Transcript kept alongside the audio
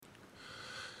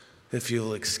If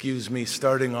you'll excuse me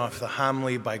starting off the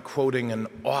homily by quoting an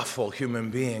awful human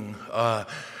being,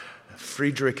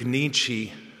 Friedrich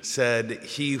Nietzsche said,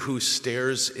 "He who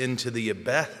stares into the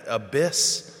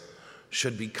abyss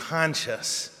should be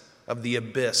conscious of the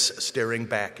abyss staring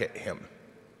back at him."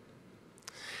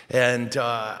 And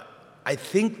I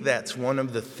think that's one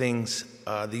of the things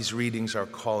these readings are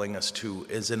calling us to,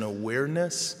 is an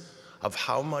awareness of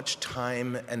how much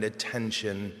time and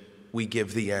attention we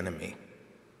give the enemy.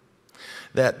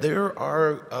 That there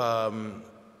are diet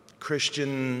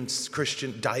Christians,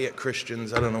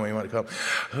 I don't know what you want to call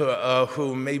them,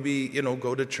 who maybe,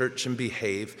 go to church and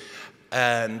behave,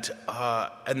 and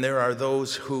there are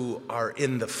those who are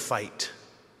in the fight,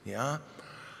 yeah?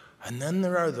 And then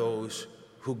there are those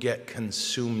who get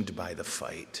consumed by the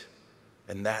fight,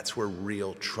 and that's where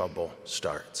real trouble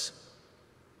starts.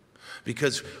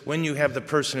 Because when you have the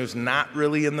person who's not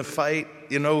really in the fight,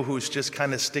 who's just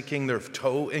kind of sticking their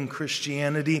toe in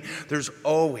Christianity, there's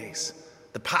always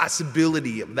the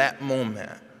possibility of that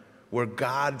moment where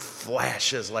God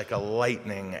flashes like a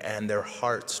lightning and their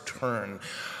hearts turn.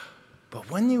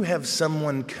 But when you have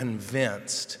someone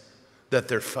convinced that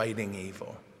they're fighting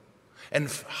evil and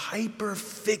hyper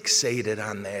fixated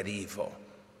on that evil,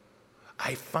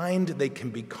 I find they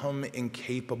can become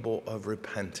incapable of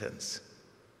repentance.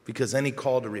 Because any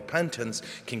call to repentance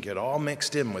can get all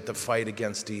mixed in with the fight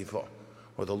against evil,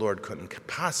 or the Lord couldn't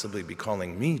possibly be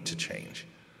calling me to change.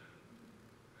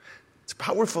 It's a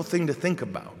powerful thing to think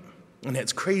about. And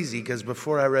it's crazy because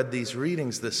before I read these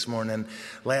readings this morning,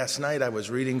 last night I was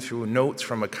reading through notes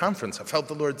from a conference. I felt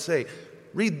the Lord say,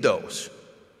 read those.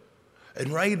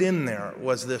 And right in there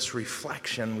was this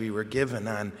reflection we were given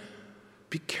on,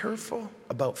 be careful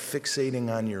about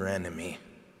fixating on your enemy.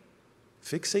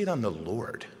 Fixate on the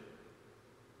Lord.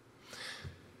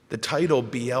 The title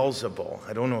Beelzebul,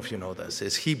 I don't know if you know this,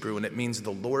 is Hebrew, and it means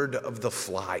the Lord of the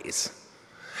Flies.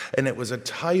 And it was a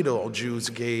title Jews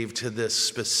gave to this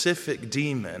specific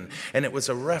demon, and it was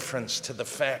a reference to the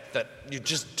fact that you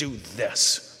just do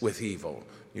this with evil.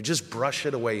 You just brush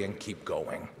it away and keep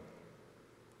going.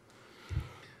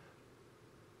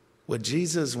 What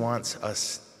Jesus wants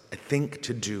us, I think,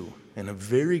 to do in a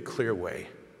very clear way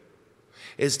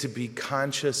is to be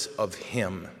conscious of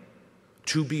Him,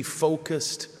 to be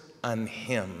focused on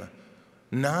Him,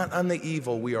 not on the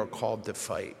evil we are called to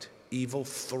fight. Evil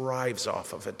thrives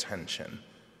off of attention,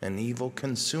 and evil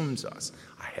consumes us.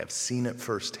 I have seen it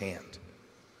firsthand,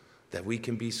 that we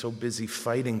can be so busy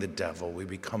fighting the devil, we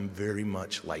become very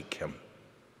much like him.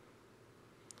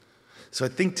 So I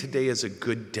think today is a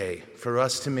good day for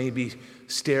us to maybe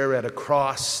stare at a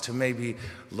cross, to maybe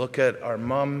look at our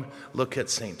mom, look at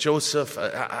St. Joseph,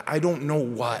 I don't know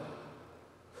what,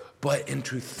 and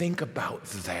to think about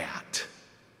that.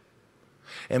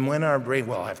 And when our brain,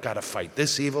 I've got to fight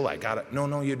this evil,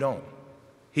 no, you don't.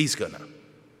 He's gonna.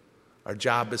 Our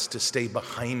job is to stay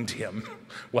behind him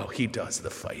while he does the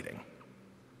fighting.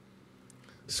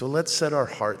 So let's set our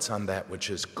hearts on that which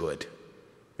is good.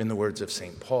 In the words of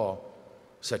St. Paul,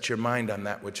 set your mind on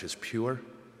that which is pure,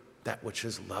 that which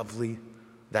is lovely,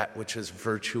 that which is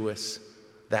virtuous,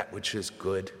 that which is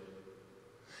good,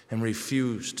 and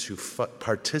refuse to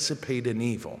participate in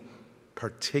evil,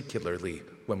 particularly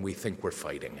when we think we're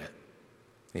fighting it.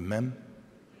 Amen?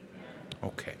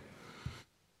 Okay.